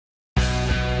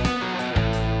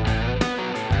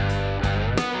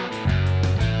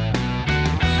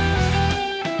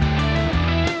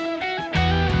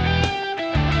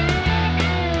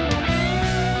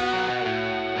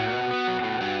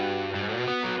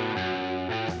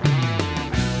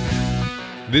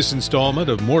This installment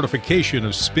of Mortification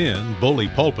of Spin, Bully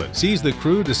Pulpit, sees the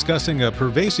crew discussing a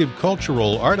pervasive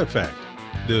cultural artifact,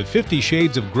 the 50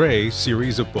 Shades of Grey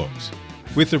series of books.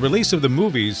 With the release of the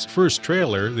movie's first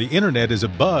trailer, the internet is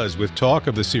abuzz with talk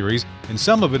of the series, and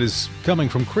some of it is coming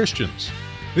from Christians.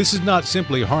 This is not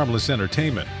simply harmless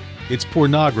entertainment. It's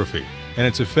pornography, and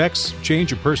its effects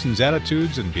change a person's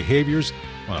attitudes and behaviors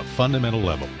on a fundamental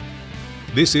level.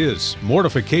 This is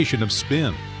Mortification of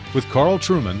Spin, with Carl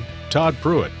Trueman, Todd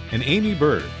Pruitt, and Amy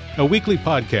Bird, a weekly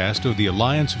podcast of the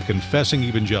Alliance of Confessing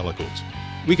Evangelicals.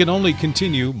 We can only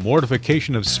continue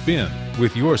Mortification of Spin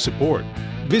with your support.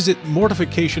 Visit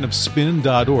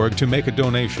mortificationofspin.org to make a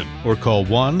donation or call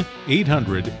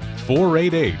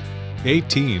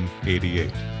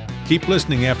 1-800-488-1888. Keep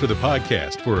listening after the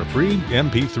podcast for a free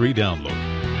MP3 download.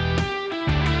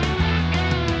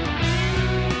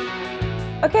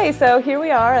 Okay, so here we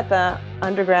are at the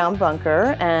underground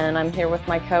bunker, and I'm here with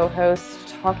my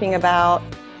co-host talking about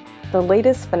the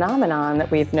latest phenomenon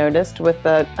that we've noticed with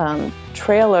the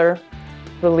trailer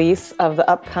release of the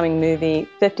upcoming movie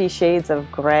 50 Shades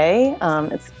of Grey.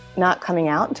 It's not coming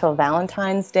out until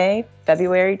Valentine's Day,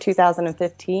 February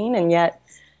 2015, and yet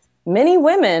many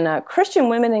women, Christian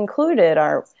women included,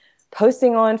 are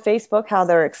posting on Facebook how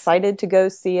they're excited to go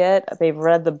see it. They've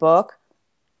read the book.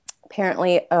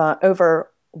 Apparently, over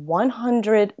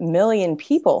 100 million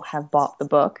people have bought the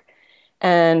book,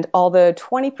 and although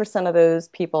 20% of those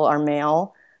people are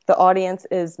male, the audience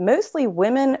is mostly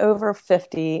women over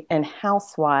 50 and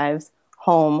housewives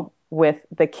home with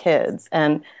the kids.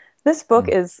 And this book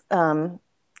is,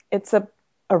 it's a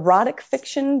erotic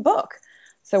fiction book.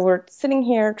 So we're sitting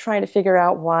here trying to figure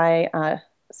out why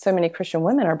so many Christian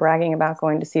women are bragging about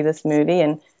going to see this movie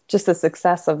and just the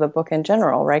success of the book in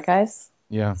general, right, guys?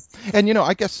 Yeah. And, you know,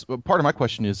 I guess part of my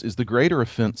question is the greater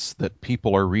offense that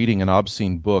people are reading an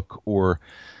obscene book or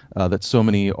that so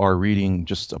many are reading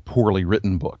just a poorly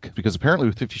written book? Because apparently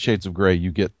with 50 Shades of Grey,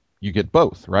 you get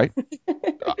both, right?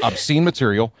 Obscene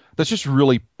material that's just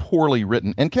really poorly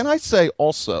written. And can I say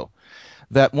also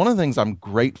that one of the things I'm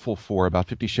grateful for about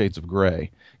 50 Shades of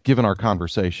Grey, given our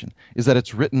conversation, is that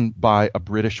it's written by a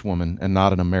British woman and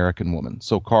not an American woman.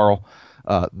 So, Carl,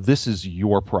 this is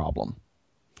your problem.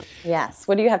 Yes.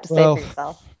 What do you have to say for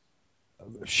yourself?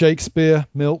 Shakespeare,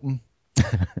 Milton.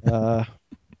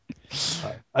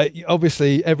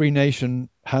 Obviously, every nation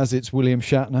has its William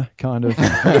Shatner kind of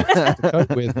to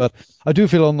cope with, but I do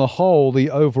feel on the whole, the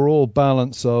overall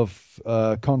balance of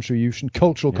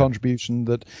cultural contribution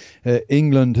that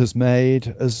England has made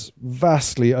has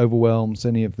vastly overwhelmed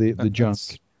any of the junk.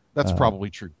 That's probably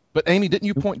true. But Amy,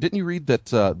 didn't you read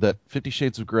that 50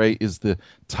 Shades of Grey is the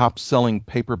top-selling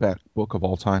paperback book of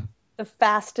all time? The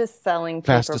fastest-selling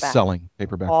paperback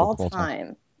all book of all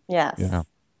time. Yes. Yeah.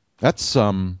 That's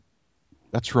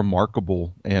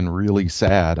remarkable and really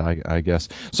sad, I guess.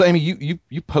 So, Amy,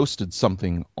 you posted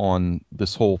something on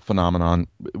this whole phenomenon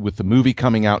with the movie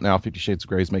coming out now. 50 Shades of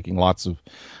Grey is making lots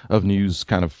of news,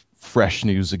 kind of fresh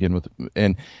news again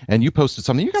and you posted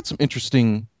something. You got some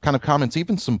interesting kind of comments,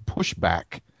 even some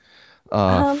pushback.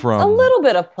 From a little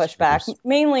bit of pushback.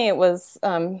 Mainly it was,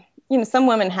 some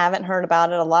women haven't heard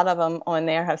about it. A lot of them on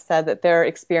there have said that they're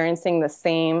experiencing the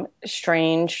same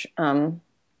strange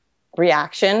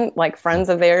reaction, like friends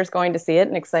of theirs going to see it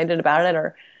and excited about it,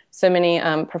 or so many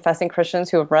professing Christians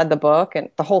who have read the book and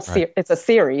the whole it's a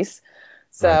series,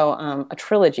 so a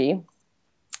trilogy.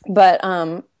 But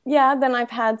then I've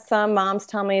had some moms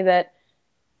tell me that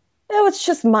it's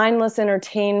just mindless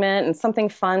entertainment and something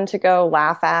fun to go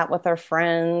laugh at with our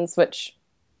friends, which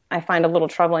I find a little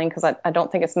troubling because I don't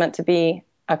think it's meant to be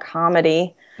a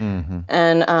comedy. Mm-hmm.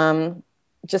 And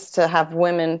just to have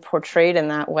women portrayed in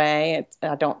that way,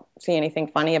 I don't see anything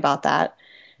funny about that.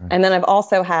 Right. And then I've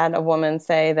also had a woman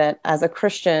say that as a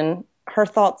Christian, her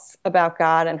thoughts about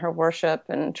God and her worship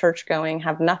and church going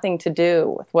have nothing to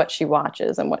do with what she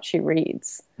watches and what she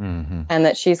reads. Mm-hmm. And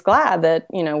that she's glad that,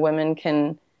 women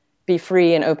can be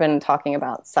free and open talking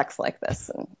about sex like this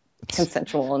and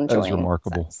consensual enjoying. That is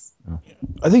remarkable. Yeah.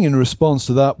 I think in response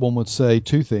to that, one would say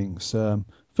two things.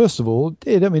 First of all,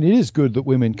 it is good that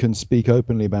women can speak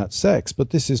openly about sex, but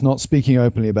this is not speaking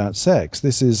openly about sex.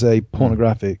 This is a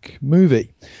pornographic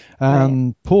movie.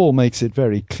 And Paul makes it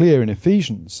very clear in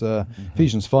Ephesians,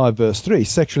 Ephesians 5, verse 3,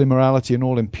 sexual immorality and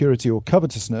all impurity or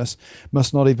covetousness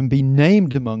must not even be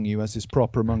named among you as is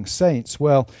proper among saints.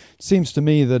 Well, it seems to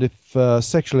me that if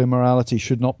sexual immorality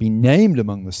should not be named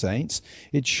among the saints,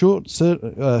 it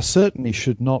certainly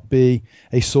should not be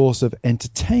a source of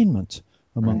entertainment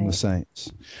among the saints.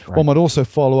 Right. One might also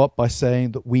follow up by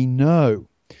saying that we know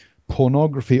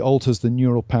pornography alters the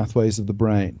neural pathways of the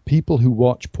brain. People who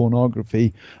watch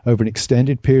pornography over an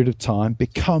extended period of time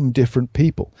become different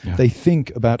people. Yeah. They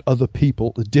think about other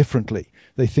people differently.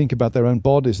 They think about their own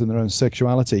bodies and their own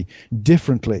sexuality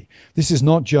differently. This is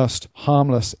not just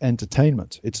harmless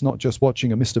entertainment. It's not just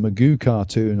watching a Mr. Magoo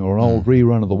cartoon or an old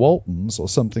rerun of the Waltons or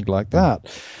something like that.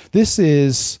 This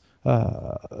is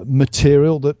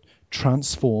material that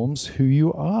transforms who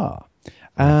you are.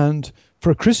 And for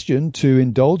a Christian to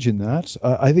indulge in that,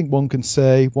 I think one can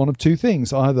say one of two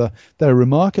things. Either they're a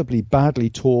remarkably badly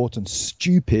taught and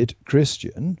stupid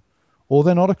Christian, or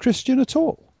they're not a Christian at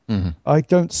all. I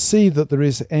don't see that there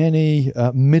is any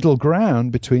middle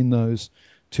ground between those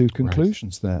two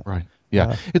conclusions there. Right.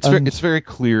 Yeah. It's very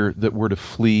clear that we're to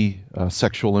flee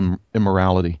sexual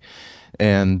immorality.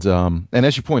 And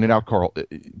as you pointed out, Carl,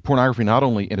 pornography not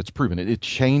only, and it's proven, it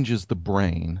changes the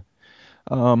brain,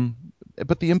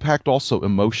 but the impact also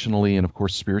emotionally and, of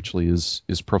course, spiritually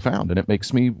is profound. And it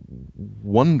makes me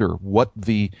wonder what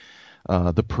the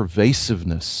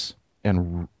pervasiveness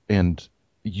and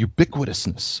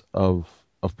ubiquitousness of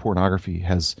pornography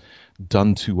has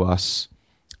done to us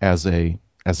as a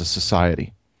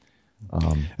society.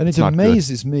 And it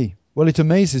amazes me. Well, it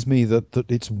amazes me that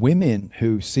it's women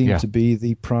who seem to be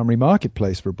the primary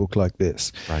marketplace for a book like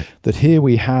this. Right. That here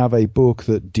we have a book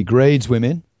that degrades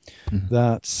women,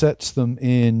 that sets them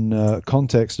in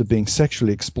context of being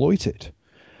sexually exploited.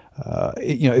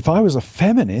 If I was a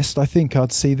feminist, I think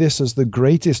I'd see this as the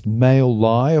greatest male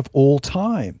lie of all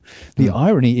time. The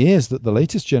irony is that the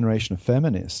latest generation of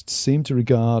feminists seem to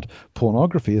regard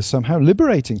pornography as somehow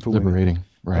liberating for women.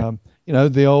 Right.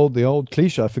 The old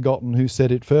cliche, I've forgotten who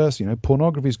said it first,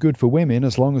 pornography is good for women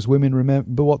as long as women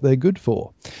remember what they're good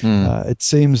for. It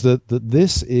seems that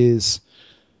this is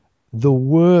the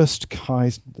worst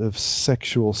kind of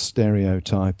sexual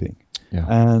stereotyping. Yeah.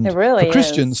 And it really for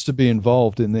Christians to be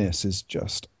involved in this is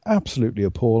just absolutely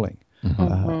appalling.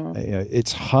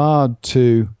 It's hard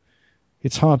to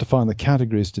find the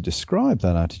categories to describe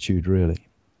that attitude, really.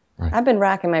 Right. I've been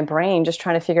racking my brain just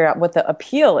trying to figure out what the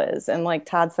appeal is. And like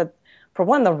Todd said, for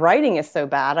one, the writing is so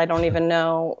bad, I don't even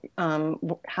know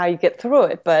how you get through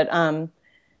it. But,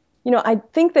 I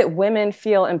think that women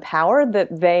feel empowered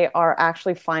that they are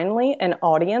actually finally an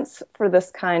audience for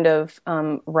this kind of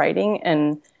writing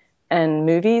and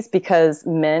movies, because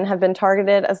men have been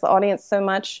targeted as the audience so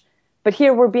much. But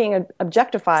here we're being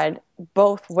objectified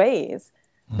both ways.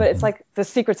 But it's like the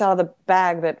secret's out of the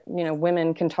bag that,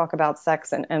 women can talk about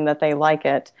sex and that they like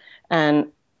it.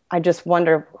 And I just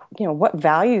wonder, what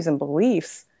values and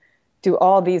beliefs do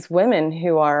all these women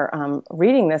who are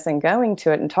reading this and going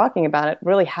to it and talking about it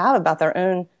really have about their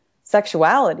own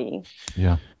sexuality?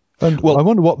 Yeah. And I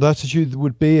wonder what the attitude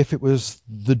would be if it was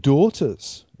the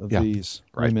daughters of these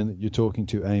women that you're talking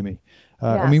to, Amy.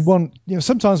 Yes. I mean,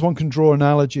 sometimes one can draw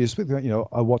analogies with,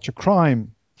 I watch a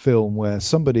crime film where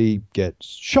somebody gets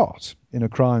shot in a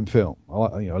crime film.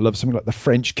 I love something like The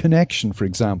French Connection, for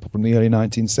example, from the early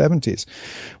 1970s.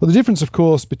 Well, the difference, of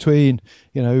course, between,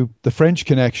 The French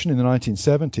Connection in the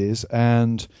 1970s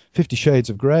and 50 Shades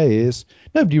of Grey is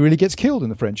nobody really gets killed in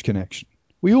The French Connection.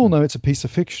 We all know it's a piece of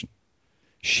fiction.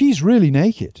 She's really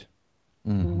naked.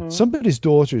 Somebody's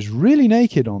daughter is really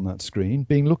naked on that screen,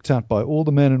 being looked at by all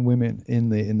the men and women in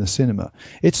the cinema.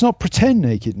 It's not pretend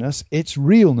nakedness, it's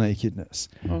real nakedness.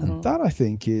 And that, I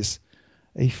think, is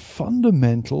a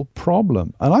fundamental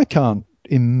problem. And I can't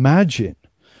imagine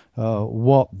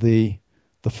what the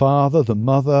father, the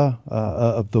mother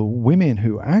of the women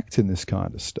who act in this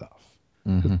kind of stuff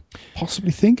could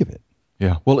possibly think of it.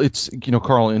 Yeah, well, it's,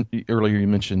 Carl, earlier you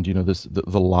mentioned, this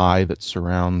the lie that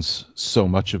surrounds so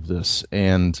much of this,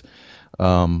 and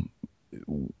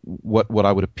what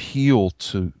I would appeal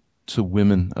to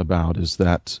women about is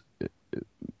that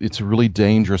it's a really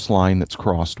dangerous line that's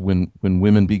crossed when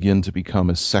women begin to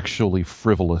become as sexually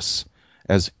frivolous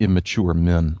as immature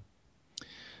men,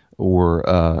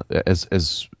 or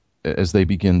as they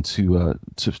begin to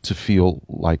feel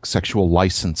like sexual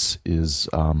license is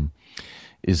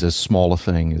as small a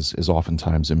thing as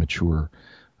oftentimes immature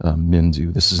men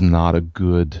do. This is not a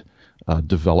good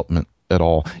development at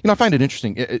all. I find it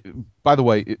interesting. By the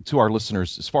way, to our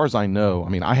listeners, as far as I know,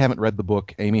 I haven't read the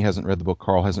book. Amy hasn't read the book.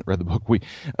 Carl hasn't read the book.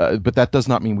 But that does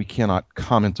not mean we cannot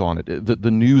comment on it.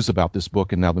 The news about this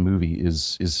book and now the movie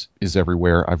is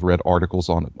everywhere. I've read articles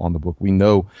on the book. We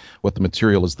know what the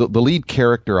material is. The lead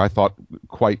character, I thought,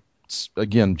 quite,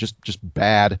 again, just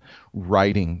bad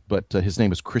writing, but his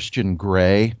name is Christian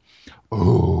Grey.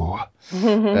 Oh,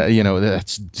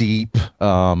 that's deep,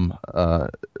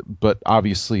 but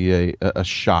obviously a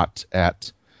shot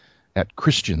at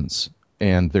Christians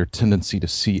and their tendency to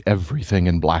see everything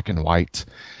in black and white.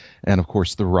 And of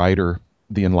course, the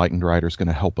enlightened writer, is going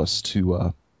to help us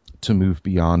to move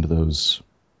beyond those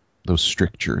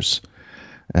strictures,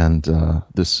 and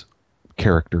this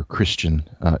character Christian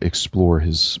explore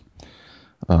his,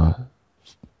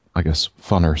 I guess,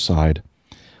 funner side.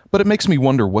 But it makes me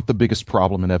wonder what the biggest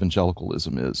problem in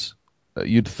evangelicalism is.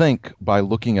 You'd think, by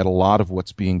looking at a lot of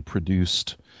what's being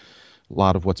produced, a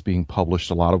lot of what's being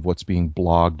published, a lot of what's being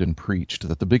blogged and preached,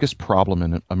 that the biggest problem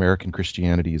in American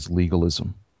Christianity is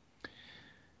legalism.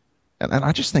 And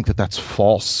I just think that that's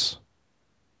false.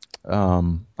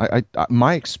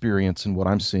 My experience and what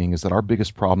I'm seeing is that our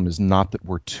biggest problem is not that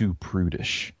we're too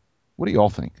prudish. What do you all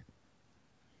think?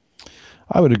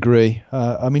 I would agree.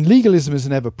 Legalism is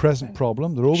an ever-present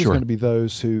problem. There are always Sure. going to be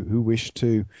those who wish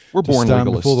to Born stand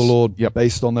legalists. before the Lord Yep.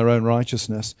 based on their own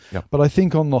righteousness. Yep. But I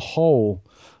think on the whole,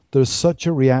 there's such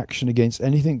a reaction against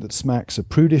anything that smacks of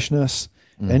prudishness,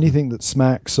 anything that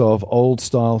smacks of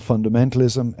old-style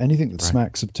fundamentalism, anything that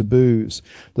smacks of taboos.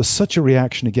 There's such a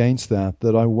reaction against that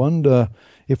I wonder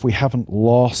if we haven't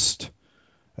lost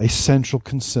a central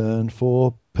concern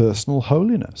for personal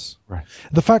holiness. Right.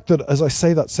 The fact that as I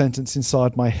say that sentence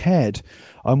inside my head,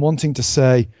 I'm wanting to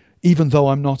say, even though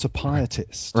I'm not a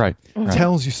pietist, Right.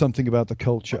 tells you something about the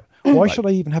culture. Why should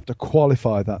I even have to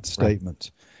qualify that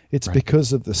statement? It's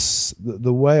because of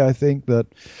the way I think that,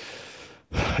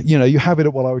 you have it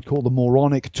at what I would call the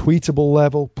moronic, tweetable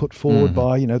level, put forward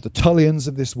by, the Tullians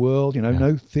of this world,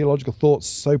 no theological thoughts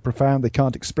so profound they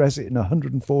can't express it in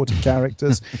 140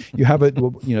 characters. You have it,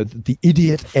 the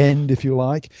idiot end, if you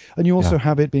like, and you also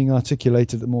have it being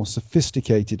articulated at the more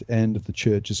sophisticated end of the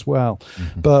church as well.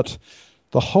 But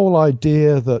the whole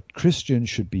idea that Christians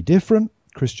should be different,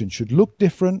 Christians should look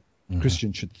different,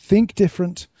 Christians should think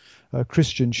different,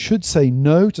 Christians should say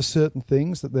no to certain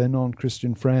things that their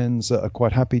non-Christian friends are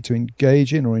quite happy to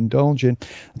engage in or indulge in.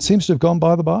 It seems to have gone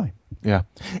by the by. Yeah.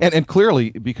 And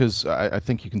clearly, because I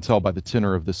think you can tell by the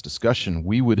tenor of this discussion,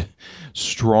 we would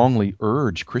strongly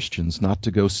urge Christians not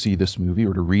to go see this movie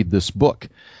or to read this book.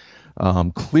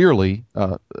 Clearly,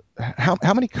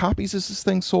 how many copies is this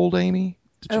thing sold, Amy?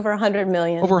 Over 100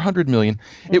 million. Over 100 million.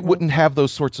 It wouldn't have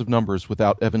those sorts of numbers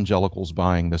without evangelicals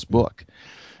buying this book.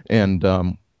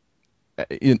 And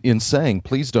in saying,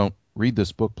 please don't read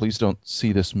this book, please don't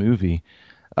see this movie,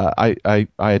 I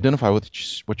identify with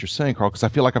what you're saying, Carl, because I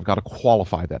feel like I've got to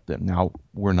qualify that then. Now,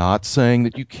 we're not saying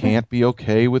that you can't be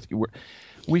okay with...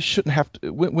 We shouldn't have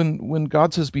to... When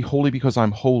God says, be holy because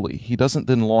I'm holy, he doesn't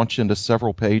then launch into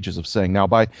several pages of saying, now,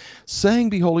 by saying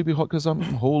be holy because I'm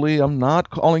holy, I'm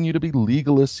not calling you to be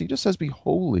legalists. He just says be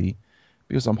holy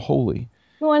because I'm holy.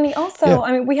 Well, and he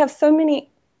also, we have so many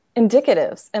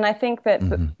indicatives, and I think that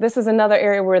this is another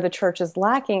area where the church is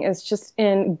lacking, is just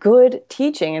in good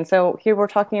teaching. And so here we're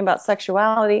talking about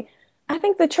sexuality. I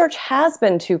think the church has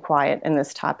been too quiet in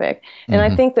this topic, and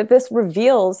I think that this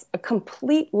reveals a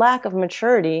complete lack of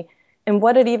maturity in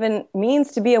what it even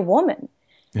means to be a woman.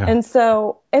 Yeah. And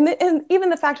so, and even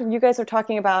the fact that you guys are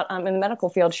talking about in the medical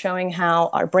field showing how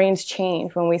our brains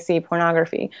change when we see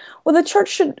pornography. Well, the church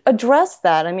should address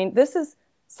that. I mean, this is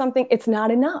something, it's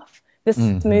not enough. This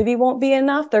movie won't be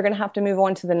enough. They're going to have to move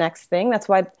on to the next thing. That's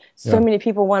why so many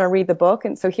people want to read the book.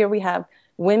 And so here we have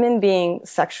women being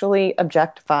sexually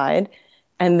objectified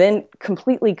and then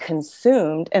completely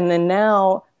consumed and then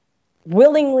now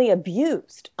willingly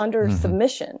abused under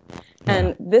submission.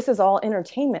 And this is all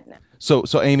entertainment now.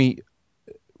 So Amy,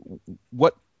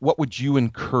 what would you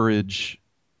encourage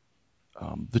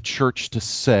the church to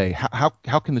say? How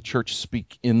can the church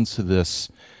speak into this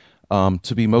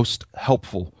to be most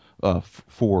helpful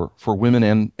for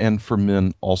women and for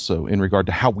men also, in regard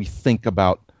to how we think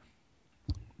about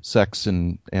sex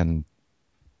and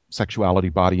sexuality,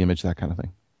 body image, that kind of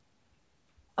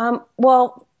thing?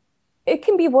 Well, it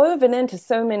can be woven into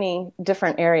so many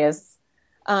different areas.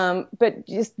 But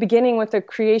just beginning with the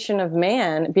creation of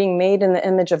man, being made in the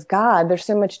image of God, there's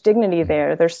so much dignity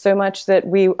there. There's so much that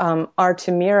we are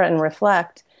to mirror and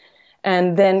reflect.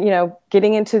 And then,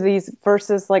 getting into these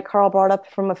verses like Carl brought up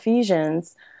from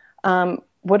Ephesians,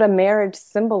 what a marriage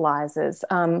symbolizes.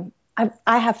 I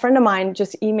have a friend of mine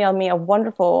just emailed me a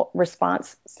wonderful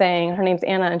response saying, her name's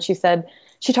Anna, and she said,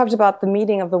 she talked about the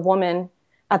meeting of the woman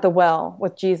at the well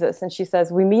with Jesus. And she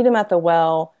says, we meet him at the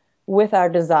well with our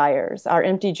desires, our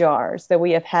empty jars, that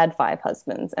we have had 5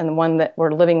 husbands, and the one that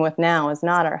we're living with now is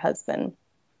not our husband.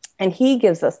 And he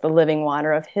gives us the living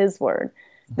water of his word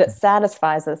that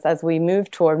satisfies us as we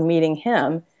move toward meeting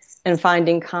him and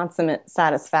finding consummate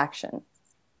satisfaction.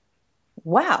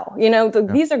 wow,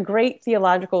 these are great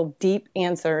theological, deep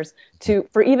answers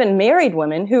for even married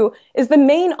women, who is the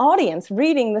main audience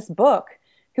reading this book,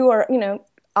 who are,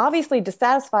 obviously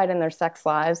dissatisfied in their sex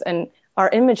lives and are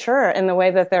immature in the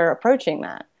way that they're approaching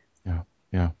that. Yeah.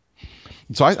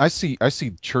 So I see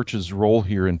church's role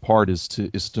here in part is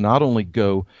to not only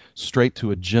go straight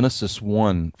to a Genesis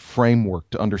 1 framework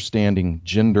to understanding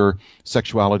gender,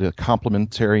 sexuality, the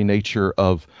complementary nature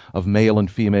of male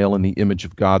and female in the image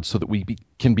of God, so that we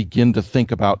can begin to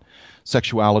think about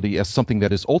sexuality as something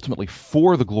that is ultimately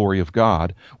for the glory of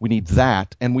God. We need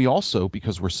that, and we also,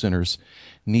 because we're sinners,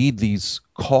 need these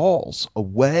calls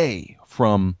away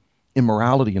from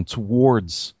immorality and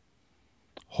towards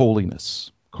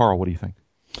holiness. Carl, what do you think?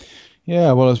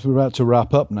 Yeah, well, as we're about to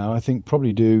wrap up now, I think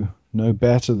probably do no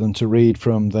better than to read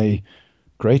from the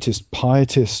greatest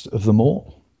pietist of them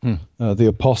all, the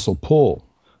Apostle Paul,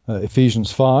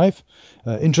 Ephesians 5.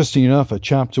 Interesting enough, a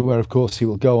chapter where, of course, he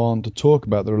will go on to talk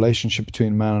about the relationship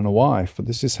between a man and a wife. But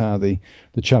this is how the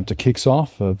chapter kicks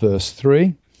off, verse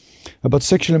 3. But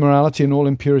sexual immorality and all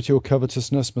impurity or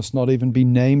covetousness must not even be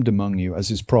named among you, as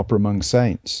is proper among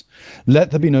saints. Let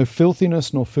there be no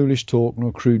filthiness, nor foolish talk,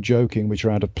 nor crude joking, which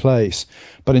are out of place,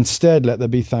 but instead let there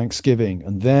be thanksgiving.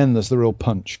 And then there's the real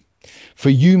punch. For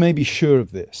you may be sure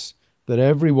of this, that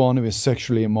everyone who is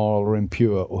sexually immoral or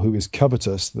impure, or who is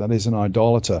covetous, that is an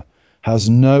idolater, has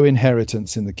no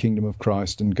inheritance in the kingdom of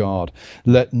Christ and God.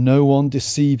 Let no one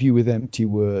deceive you with empty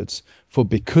words, for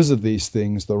because of these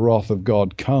things the wrath of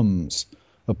God comes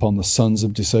upon the sons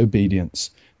of disobedience.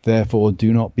 Therefore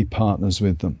do not be partners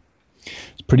with them.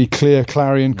 It's a pretty clear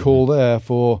clarion call there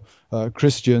for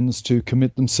Christians to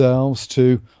commit themselves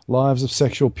to lives of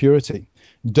sexual purity.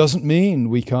 Doesn't mean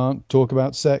we can't talk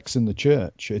about sex in the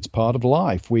church. It's part of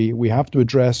life. We have to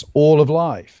address all of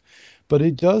life. But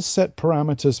it does set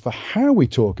parameters for how we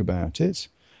talk about it.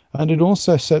 And it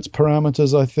also sets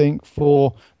parameters, I think,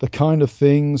 for the kind of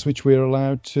things which we're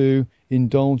allowed to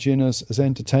indulge in as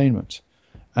entertainment.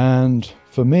 And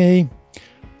for me,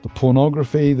 the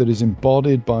pornography that is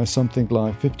embodied by something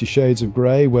like 50 Shades of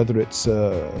Grey, whether it's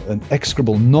an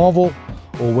execrable novel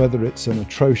or whether it's an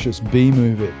atrocious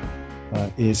B-movie,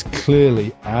 is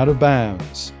clearly out of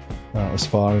bounds as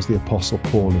far as the Apostle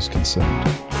Paul is concerned.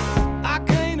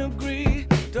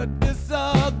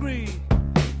 Disagree,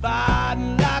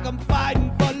 fighting like I'm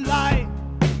fighting for life.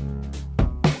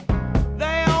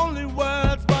 They only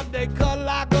words, but they cut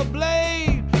like a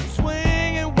blade,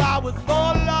 swinging wild with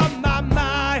all of my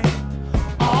mind.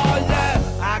 Oh yeah,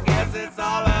 I guess it's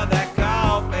all of that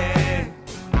coffee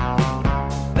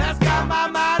that's got my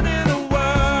mind in a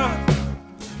whirl.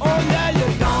 Oh yeah, you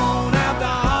don't have to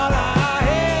holler, I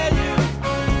hear you.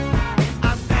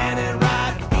 I'm standing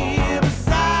right here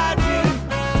beside you.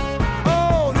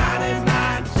 Oh,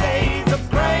 99 shades of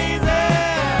crazy.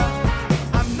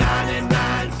 I'm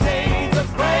 99 shades of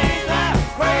crazy,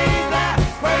 crazy.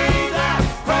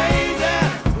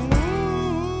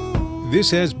 Ooh.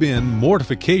 This has been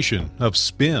Mortification of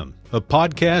Spin, a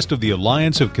podcast of the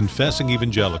Alliance of Confessing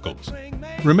Evangelicals.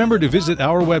 Remember to visit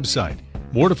our website,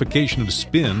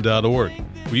 mortificationofspin.org,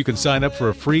 where you can sign up for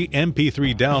a free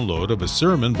MP3 download of a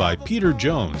sermon by Peter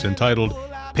Jones entitled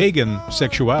Pagan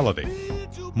Sexuality.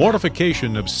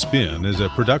 Mortification of Spin is a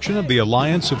production of the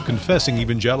Alliance of Confessing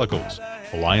Evangelicals.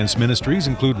 Alliance ministries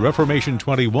include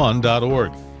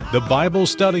Reformation21.org, the Bible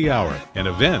Study Hour, and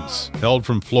events held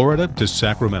from Florida to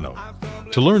Sacramento.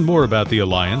 To learn more about the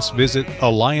Alliance, visit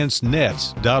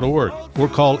alliancenet.org or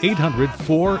call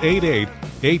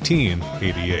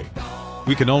 800-488-1888.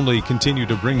 We can only continue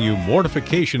to bring you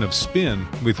Mortification of Spin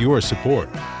with your support.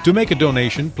 To make a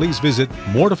donation, please visit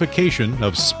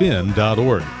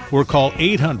mortificationofspin.org or call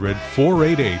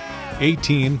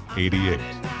 800-488-1888.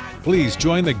 Please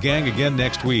join the gang again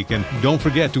next week, and don't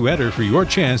forget to enter for your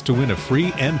chance to win a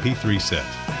free MP3 set.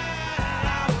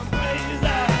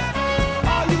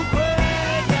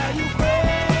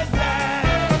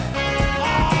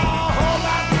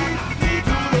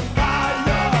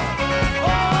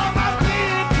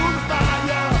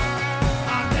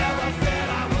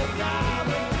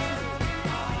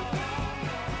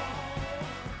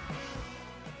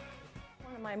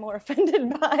 More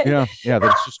offended by. Yeah,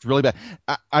 that's just really bad.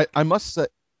 I must say.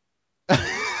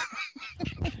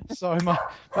 Sorry,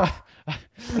 I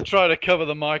try to cover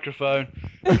the microphone.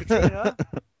 Katrina,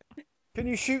 can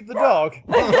you shoot the dog?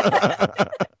 I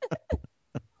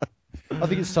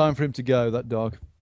think it's time for him to go, that dog.